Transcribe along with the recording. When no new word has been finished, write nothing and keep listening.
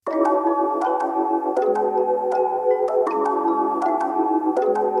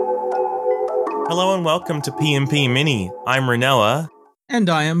Hello and welcome to PnP Mini. I'm Ranella. And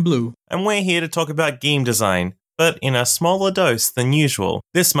I am Blue. And we're here to talk about game design, but in a smaller dose than usual.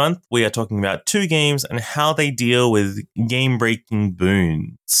 This month, we are talking about two games and how they deal with game-breaking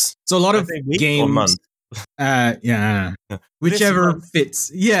boons. So a lot of games... Or month? Yeah. Whichever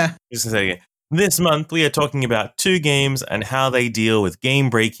fits. Yeah. Just a second. This month, we are talking about two games and how they deal with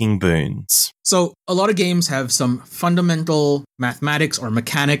game-breaking boons. So a lot of games have some fundamental mathematics or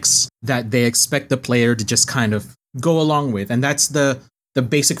mechanics that they expect the player to just kind of go along with. And that's the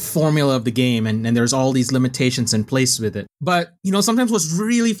basic formula of the game. And there's all these limitations in place with it. But, sometimes what's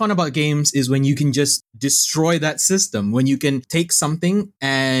really fun about games is when you can just destroy that system, when you can take something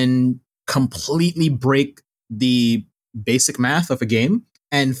and completely break the basic math of a game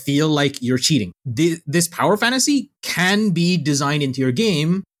and feel like you're cheating. This power fantasy can be designed into your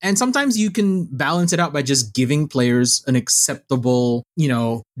game, and sometimes you can balance it out by just giving players an acceptable,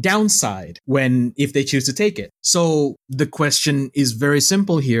 downside if they choose to take it. So the question is very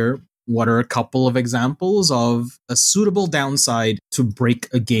simple here. What are a couple of examples of a suitable downside to break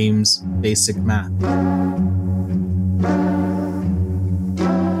a game's basic math?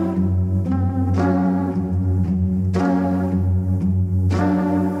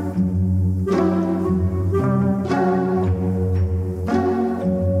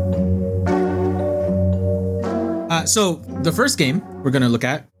 So the first game we're going to look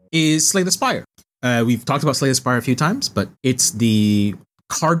at is Slay the Spire. We've talked about Slay the Spire a few times, but it's the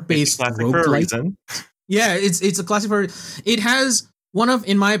card-based roguelike. Yeah, it's a classic for... It has one of,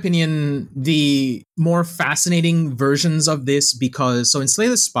 in my opinion, the more fascinating versions of this because... So in Slay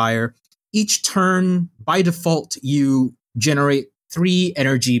the Spire, each turn, by default, you generate 3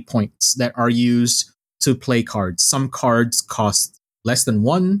 energy points that are used to play cards. Some cards cost less than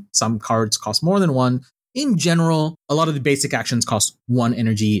 1. Some cards cost more than 1. In general, a lot of the basic actions cost 1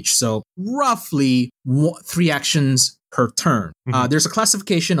 energy each. So roughly 3 actions per turn. Mm-hmm. There's a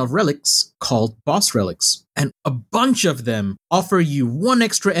classification of relics called boss relics, and a bunch of them offer you 1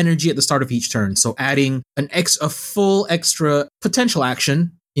 extra energy at the start of each turn. So adding a full extra potential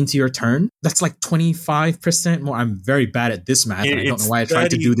action into your turn, that's like 25% more. I'm very bad at this math. I don't know why I tried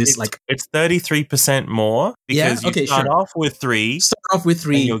to do this. It's 33% more because you start off with 3.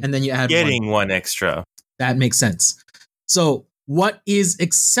 And then you add getting 1 extra. That makes sense. So what is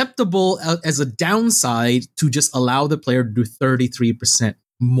acceptable as a downside to just allow the player to do 33%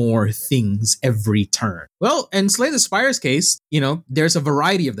 more things every turn? Well, in Slay the Spire's case, there's a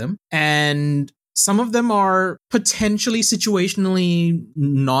variety of them. And some of them are potentially situationally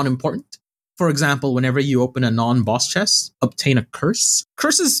non-important. For example, whenever you open a non-boss chest, obtain a curse.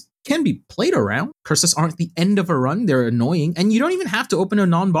 Curses can be played around. Curses aren't the end of a run. They're annoying. And you don't even have to open a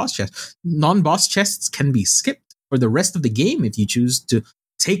non-boss chest. Non-boss chests can be skipped for the rest of the game if you choose to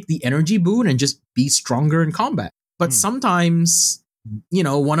take the energy boon and just be stronger in combat. But sometimes,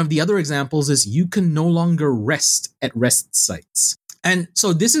 one of the other examples is you can no longer rest at rest sites. And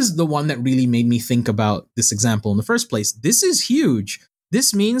so this is the one that really made me think about this example in the first place. This is huge.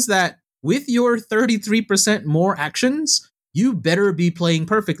 This means that with your 33% more actions, you better be playing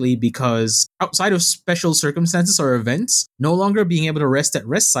perfectly because outside of special circumstances or events, no longer being able to rest at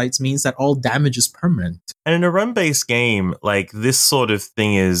rest sites means that all damage is permanent. And in a run-based game, this sort of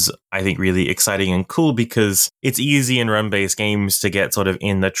thing is, I think, really exciting and cool because it's easy in run-based games to get sort of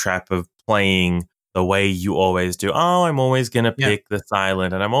in the trap of playing the way you always do. Oh, I'm always going to pick the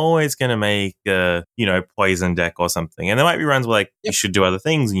silent and I'm always going to make a, poison deck or something. And there might be runs where you should do other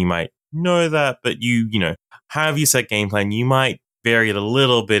things and you might know that, but you have you set game plan, you might vary it a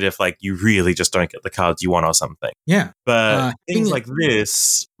little bit if you really just don't get the cards you want or something. Yeah. But things like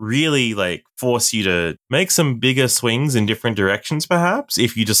this really force you to make some bigger swings in different directions perhaps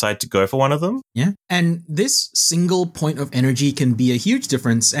if you decide to go for one of them. Yeah. And this single point of energy can be a huge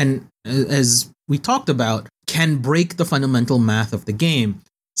difference and as we talked about, can break the fundamental math of the game.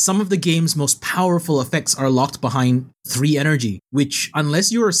 Some of the game's most powerful effects are locked behind 3 energy, which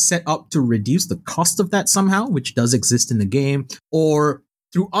unless you are set up to reduce the cost of that somehow, which does exist in the game, or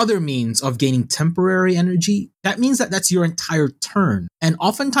through other means of gaining temporary energy, that means that that's your entire turn. And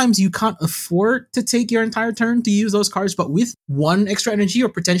oftentimes you can't afford to take your entire turn to use those cards, but with 1 extra energy, or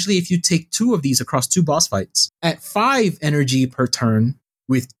potentially if you take 2 of these across 2 boss fights, at 5 energy per turn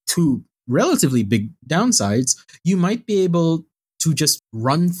with 2 relatively big downsides, you might be able to just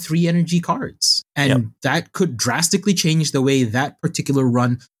run 3 energy cards. And that could drastically change the way that particular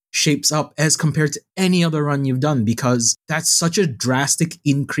run shapes up as compared to any other run you've done, because that's such a drastic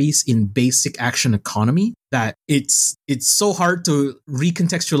increase in basic action economy that it's so hard to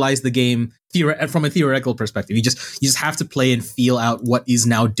recontextualize the game from a theoretical perspective. You just have to play and feel out what is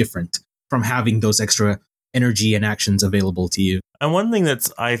now different from having those extra energy and actions available to you. And one thing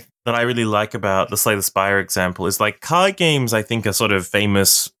that I really like about the Slay the Spire example is like card games, I think, are sort of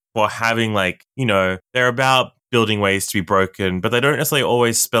famous for having like, they're about building ways to be broken, but they don't necessarily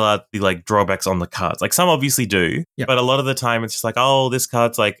always spell out the like drawbacks on the cards. Like some obviously do, but a lot of the time it's just like, oh, this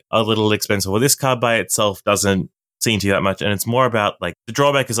card's like a little expensive, or this card by itself doesn't seem to you that much. And it's more about like the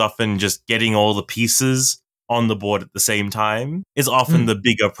drawback is often just getting all the pieces on the board at the same time is often the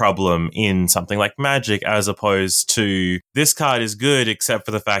bigger problem in something like Magic, as opposed to this card is good except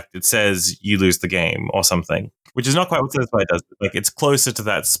for the fact it says you lose the game or something, which is not quite what Slay the Spire does. Like it's closer to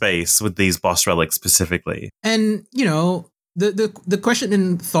that space with these boss relics specifically. And the question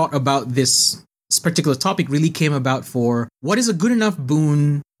and thought about this particular topic really came about for what is a good enough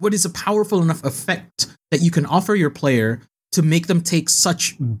boon, what is a powerful enough effect that you can offer your player to make them take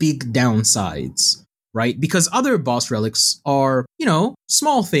such big downsides. Right? Because other boss relics are,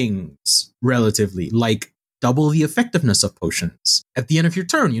 small things relatively, like double the effectiveness of potions. At the end of your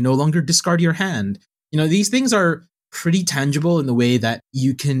turn, you no longer discard your hand. These things are pretty tangible in the way that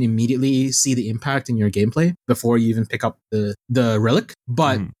you can immediately see the impact in your gameplay before you even pick up the relic.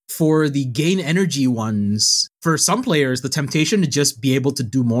 But for the gain energy ones, for some players, the temptation to just be able to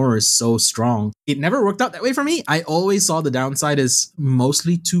do more is so strong. It never worked out that way for me. I always saw the downside as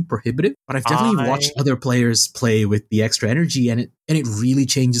mostly too prohibitive, but I've definitely watched other players play with the extra energy, and it really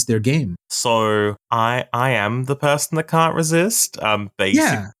changes their game. So I am the person that can't resist. Basically.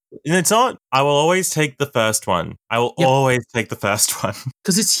 Yeah. And it's not, I will always take the first one. I will always take the first one.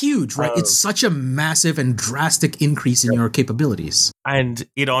 Because it's huge, right? It's such a massive and drastic increase in your capabilities. And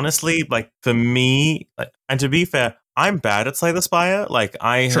it honestly, like, for me, and to be fair, I'm bad at Slay the Spire. Like,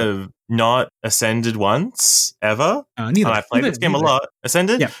 I have not ascended once, ever. Neither. And I played this game a lot.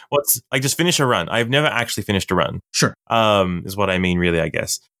 Ascended? Yeah. Just finish a run. I've never actually finished a run. Sure. Is what I mean, really, I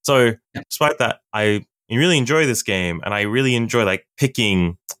guess. So, despite that, I really enjoy this game, and I really enjoy, like,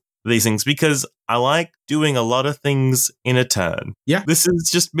 picking these things because I like doing a lot of things in a turn. Yeah. This is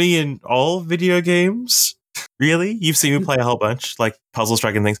just me in all video games. Really? You've seen me play a whole bunch, like Puzzle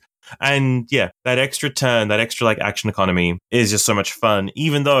Strike and things. And yeah, that extra turn, that extra like action economy is just so much fun,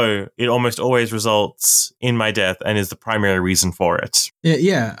 even though it almost always results in my death and is the primary reason for it.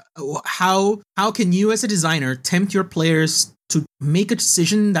 Yeah. How can you as a designer tempt your players to make a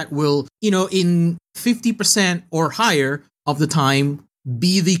decision that will, in 50% or higher of the time,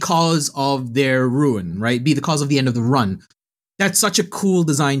 be the cause of their ruin, right? Be the cause of the end of the run. That's such a cool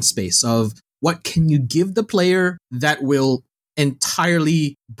design space of what can you give the player that will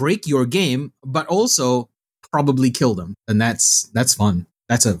entirely break your game, but also probably kill them. And that's fun.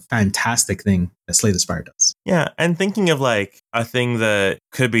 That's a fantastic thing that Slay the Spire does. Yeah, and thinking of like a thing that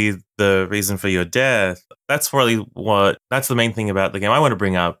could be the reason for your death, that's really that's the main thing about the game I want to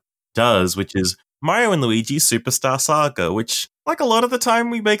bring up does, which is Mario and Luigi Superstar Saga, which, like a lot of the time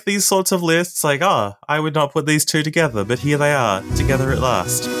we make these sorts of lists, like, I would not put these two together, but here they are, together at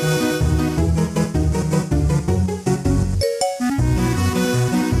last.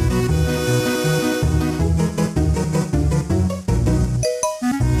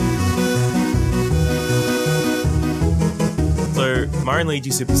 Mario and Luigi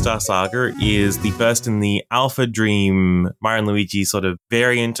Superstar Saga is the first in the Alpha Dream Mario and Luigi sort of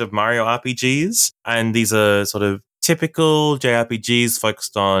variant of Mario RPGs. And these are sort of typical JRPGs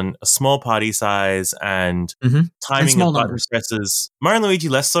focused on a small party size and timing of button presses. Mario and Luigi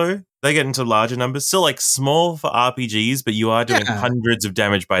less so. They get into larger numbers. Still like small for RPGs, but you are doing hundreds of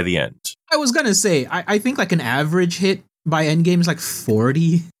damage by the end. I was going to say, I think like an average hit by endgame is like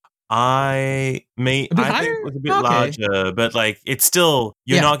 40. I think it was a bit larger, but like it's still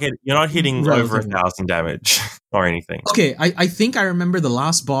you're not hitting over 1,000 damage or anything. Okay, I think I remember the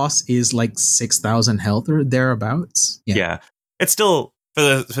last boss is like 6,000 health or thereabouts. Yeah, it's still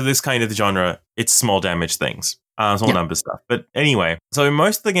for this kind of genre, it's small damage things, small number stuff. But anyway, so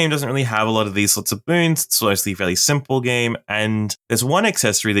most of the game doesn't really have a lot of these sorts of boons. It's mostly a fairly simple game, and there's one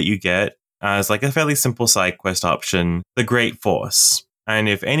accessory that you get as like a fairly simple side quest option: the Great Force. And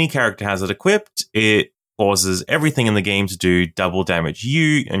if any character has it equipped, it causes everything in the game to do double damage,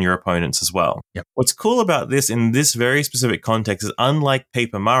 you and your opponents as well. Yep. What's cool about this in this very specific context is unlike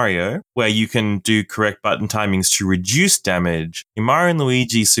Paper Mario, where you can do correct button timings to reduce damage, in Mario and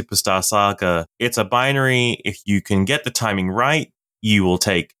Luigi Superstar Saga, it's a binary. If you can get the timing right, you will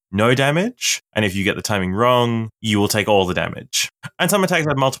take no damage. And if you get the timing wrong, you will take all the damage. And some attacks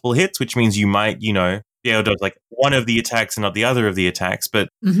have multiple hits, which means you might, be able to like one of the attacks and not the other of the attacks, but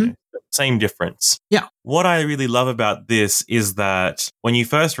same difference. Yeah. What I really love about this is that when you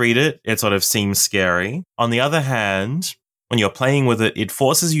first read it, it sort of seems scary. On the other hand, when you're playing with it, it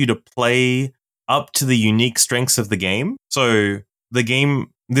forces you to play up to the unique strengths of the game. So the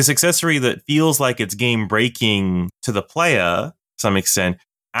game, this accessory that feels like it's game breaking to the player to some extent,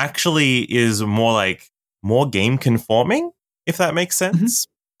 actually is more game conforming, if that makes sense.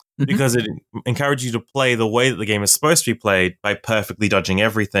 Because it encourages you to play the way that the game is supposed to be played by perfectly dodging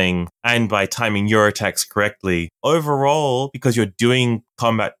everything and by timing your attacks correctly. Overall, because you're doing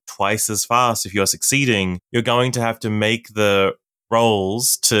combat twice as fast if you're succeeding, you're going to have to make the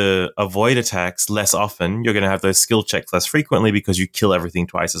rolls to avoid attacks less often. You're going to have those skill checks less frequently because you kill everything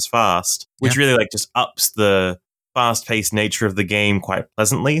twice as fast, which really just ups the fast-paced nature of the game quite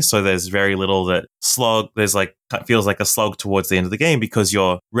pleasantly. So there's very little that feels like a slog towards the end of the game because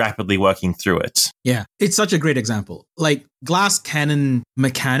you're rapidly working through it. Yeah, it's such a great example. Like, glass cannon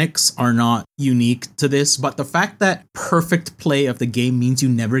mechanics are not unique to this, but the fact that perfect play of the game means you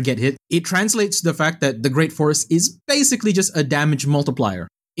never get hit, it translates to the fact that the Great Force is basically just a damage multiplier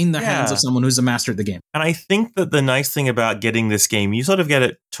in the hands of someone who's a master of the game. And I think that the nice thing about getting this game, you sort of get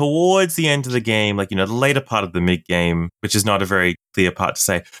it towards the end of the game, the later part of the mid-game, which is not a very clear part to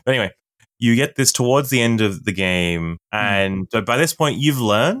say. But anyway, you get this towards the end of the game, and by this point, you've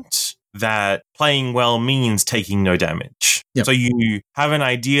learned that playing well means taking no damage. Yep. So you have an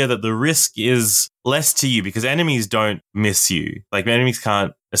idea that the risk is less to you because enemies don't miss you. Like, enemies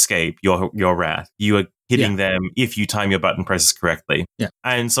can't escape your wrath. You are hitting them if you time your button presses correctly. Yeah.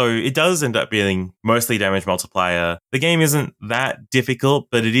 And so it does end up being mostly damage multiplier. The game isn't that difficult,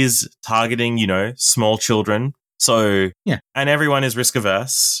 but it is targeting, small children. So, and everyone is risk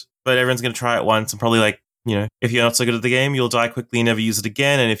averse, but everyone's going to try it once and probably if you're not so good at the game, you'll die quickly and never use it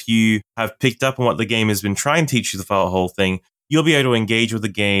again. And if you have picked up on what the game has been trying to teach you the whole thing, you'll be able to engage with the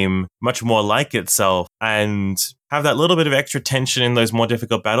game much more like itself and have that little bit of extra tension in those more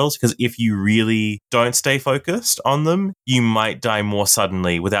difficult battles. Because if you really don't stay focused on them, you might die more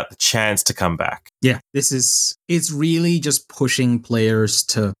suddenly without the chance to come back. Yeah, it's really just pushing players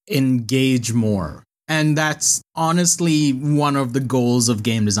to engage more. And that's honestly one of the goals of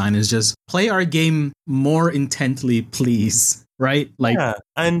game design, is just play our game more intently, please. Right?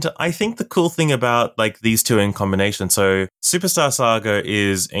 And I think the cool thing about these two in combination, so Superstar Saga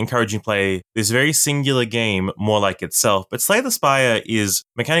is encouraging play this very singular game more like itself, but Slay the Spire is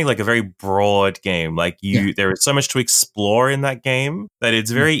mechanically a very broad game. There is so much to explore in that game that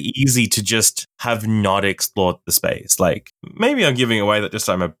it's very easy to just have not explored the space. Maybe I'm giving away that just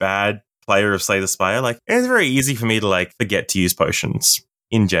I'm a bad player of Slay the Spire. It's very easy for me to forget to use potions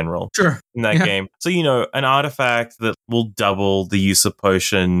in general. Sure. In that game. So, an artifact that will double the use of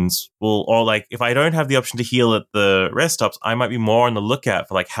potions if I don't have the option to heal at the rest stops, I might be more on the lookout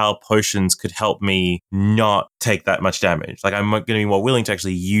for how potions could help me not take that much damage. I'm going to be more willing to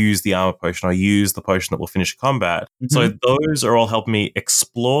actually use the armor potion or use the potion that will finish combat. So those are all helping me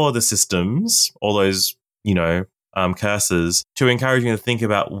explore the systems, all those, curses, to encourage me to think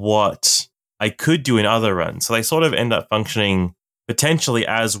about what I could do in other runs. So they sort of end up functioning potentially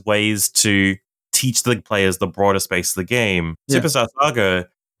as ways to teach the players the broader space of the game. Yeah. Superstar Saga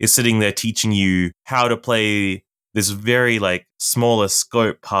is sitting there teaching you how to play this very smaller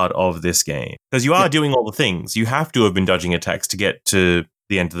scope part of this game. Because you are doing all the things. You have to have been dodging attacks to get to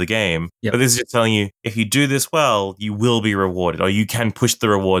the end of the game. Yep. But this is just telling you, if you do this well, you will be rewarded, or you can push the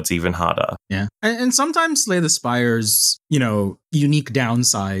rewards even harder. Yeah. And sometimes Slay the Spire's, unique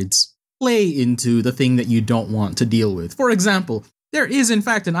downsides play into the thing that you don't want to deal with. For example, there is in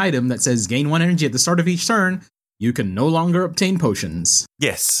fact an item that says gain 1 energy at the start of each turn. You can no longer obtain potions.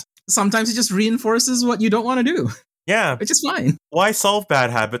 Yes. Sometimes it just reinforces what you don't want to do. Yeah. Which is fine. Why solve bad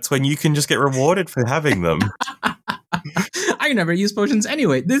habits when you can just get rewarded for having them? I never use potions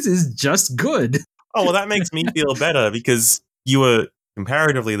anyway. This is just good. Oh, well, that makes me feel better because you were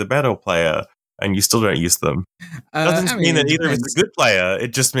comparatively the better player and you still don't use them. Doesn't mean that either is a good player.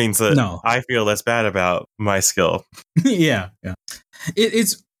 It just means that I feel less bad about my skill. Yeah.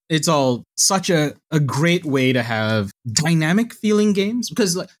 It's all such a great way to have dynamic feeling games,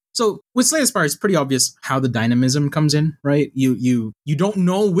 because so with Slay the Spire, it's pretty obvious how the dynamism comes in, right? You don't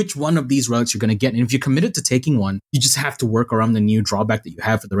know which one of these routes you're going to get, and if you're committed to taking one, you just have to work around the new drawback that you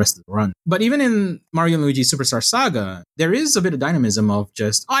have for the rest of the run. But even in Mario and Luigi Superstar Saga, there is a bit of dynamism of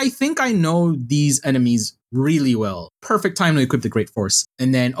just, I think I know these enemies really well. Perfect time to equip the Great Force.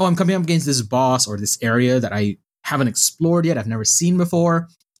 And then, I'm coming up against this boss or this area that I haven't explored yet, I've never seen before.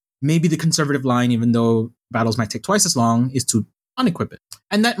 Maybe the conservative line, even though battles might take twice as long, is to unequip it.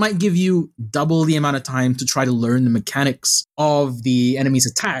 And that might give you double the amount of time to try to learn the mechanics of the enemy's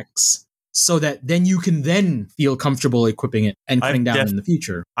attacks so that then you can then feel comfortable equipping it and cutting down in the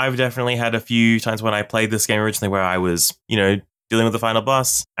future. I've definitely had a few times when I played this game originally where I was, dealing with the final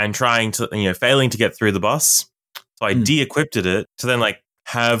boss and trying to, failing to get through the boss. So I de-equipped it to then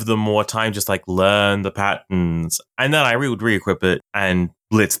have the more time just learn the patterns. And then I would re-equip it and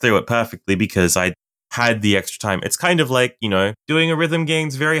blitz through it perfectly because I had the extra time. It's kind of like, doing a rhythm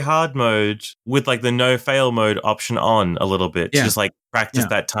game's very hard mode with the no fail mode option on a little bit. To just practice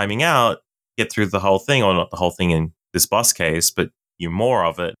that timing out, get through the whole thing, or not the whole thing in this boss case, but more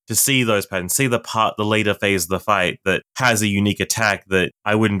of it, to see those patterns, see the later phase of the fight that has a unique attack that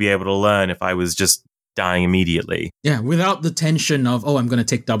I wouldn't be able to learn if I was just dying immediately. Yeah, without the tension of, I'm going to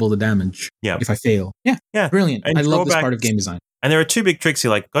take double the damage if I fail. Yeah, brilliant. And I love this part of game design. And there are two big tricks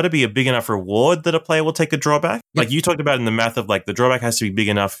here. Got to be a big enough reward that a player will take a drawback. Yep. You talked about in the math of the drawback has to be big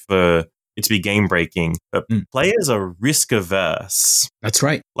enough for it to be game breaking. But players are risk averse. That's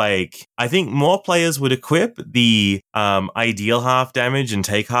right. I think more players would equip the ideal half damage and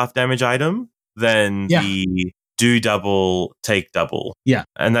take half damage item than the do double, take double. Yeah.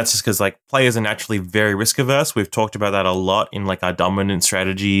 And that's just because players are naturally very risk averse. We've talked about that a lot in our dominant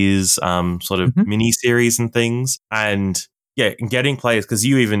strategies, sort of mini series and things. And getting players, because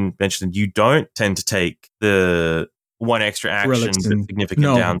you even mentioned you don't tend to take the one extra action with significant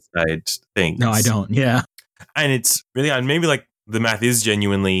downside things. No, I don't. Yeah. And it's really, maybe the math is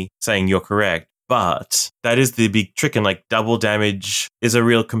genuinely saying you're correct, but that is the big trick. And double damage is a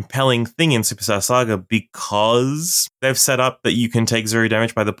real compelling thing in Superstar Saga because they've set up that you can take 0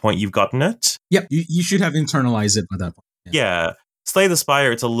 damage by the point you've gotten it. Yep. You should have internalized it by that point. Yeah. Slay the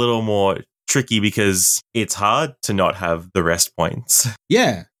Spire, it's a little more tricky because it's hard to not have the rest points.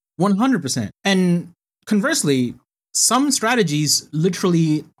 Yeah, 100%. And conversely, some strategies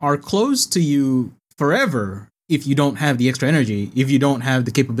literally are closed to you forever if you don't have the extra energy. If you don't have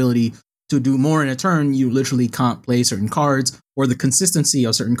the capability to do more in a turn, you literally can't play certain cards, or the consistency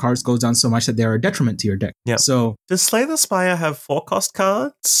of certain cards goes down so much that they're a detriment to your deck. Yeah. So, does Slay the Spire have 4-cost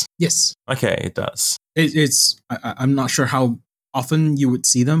cards? Yes. Okay, it does. I'm not sure how often you would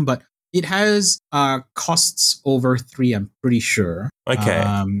see them, but it has costs over 3, I'm pretty sure.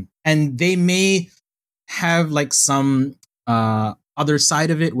 Okay. And they may have some other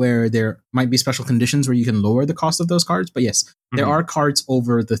side of it where there might be special conditions where you can lower the cost of those cards. But yes, there are cards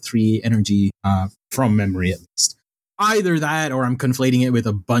over the 3 energy from memory at least. Either that or I'm conflating it with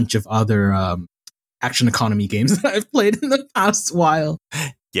a bunch of other action economy games that I've played in the past while.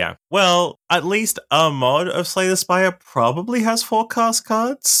 Yeah. Well, at least a mod of Slay the Spire probably has 4-cost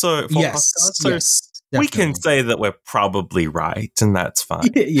cards. So yes, we can say that we're probably right, and that's fine.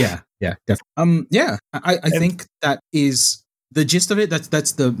 Yeah, definitely. I think that is the gist of it.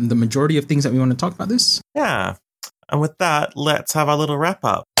 That's the majority of things that we want to talk about this. Yeah. And with that, let's have our little wrap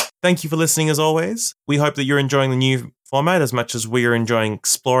up. Thank you for listening as always. We hope that you're enjoying the new format as much as we are enjoying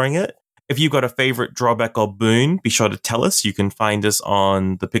exploring it. If you've got a favorite drawback or boon, be sure to tell us. You can find us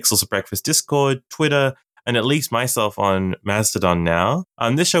on the Pixels for Breakfast Discord, Twitter, and at least myself on Mastodon now.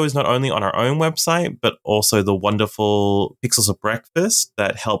 This show is not only on our own website, but also the wonderful Pixels for Breakfast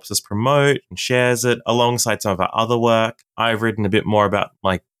that helps us promote and shares it alongside some of our other work. I've written a bit more about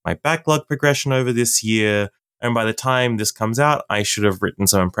my backlog progression over this year. And by the time this comes out, I should have written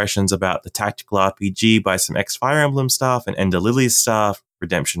some impressions about the tactical RPG by some ex-Fire Emblem staff and Ender Lilies staff,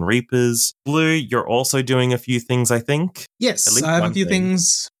 Redemption Reapers. Blue, you're also doing a few things, I think. Yes, I have a few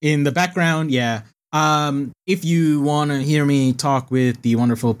things in the background, yeah. If you want to hear me talk with the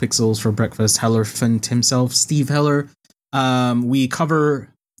wonderful Pixels for Breakfast Hellerfant himself, Steve Heller, we cover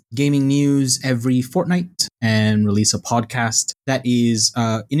gaming news every fortnight and release a podcast that is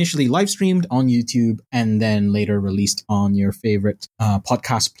initially live streamed on YouTube and then later released on your favorite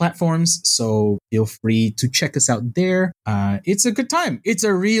podcast platforms. So feel free to check us out there. It's a good time. It's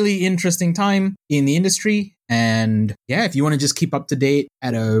a really interesting time in the industry. And yeah, if you want to just keep up to date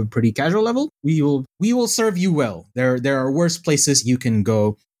at a pretty casual level, we will serve you well. There are worse places you can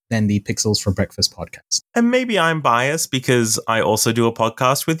go than the Pixels for Breakfast podcast. And maybe I'm biased because I also do a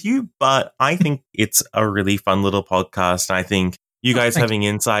podcast with you, but I think it's a really fun little podcast. And I think you guys having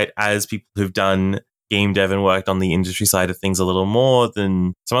insight as people who've done game dev and worked on the industry side of things a little more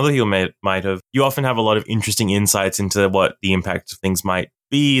than some other people might have. You often have a lot of interesting insights into what the impact of things might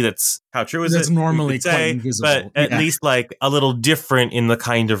be. That's how true is it? That's normally quite invisible. But at least a little different in the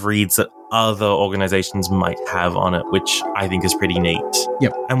kind of reads that other organizations might have on it, which I think is pretty neat.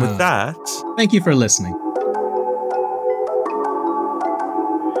 Yep. And with that, thank you for listening.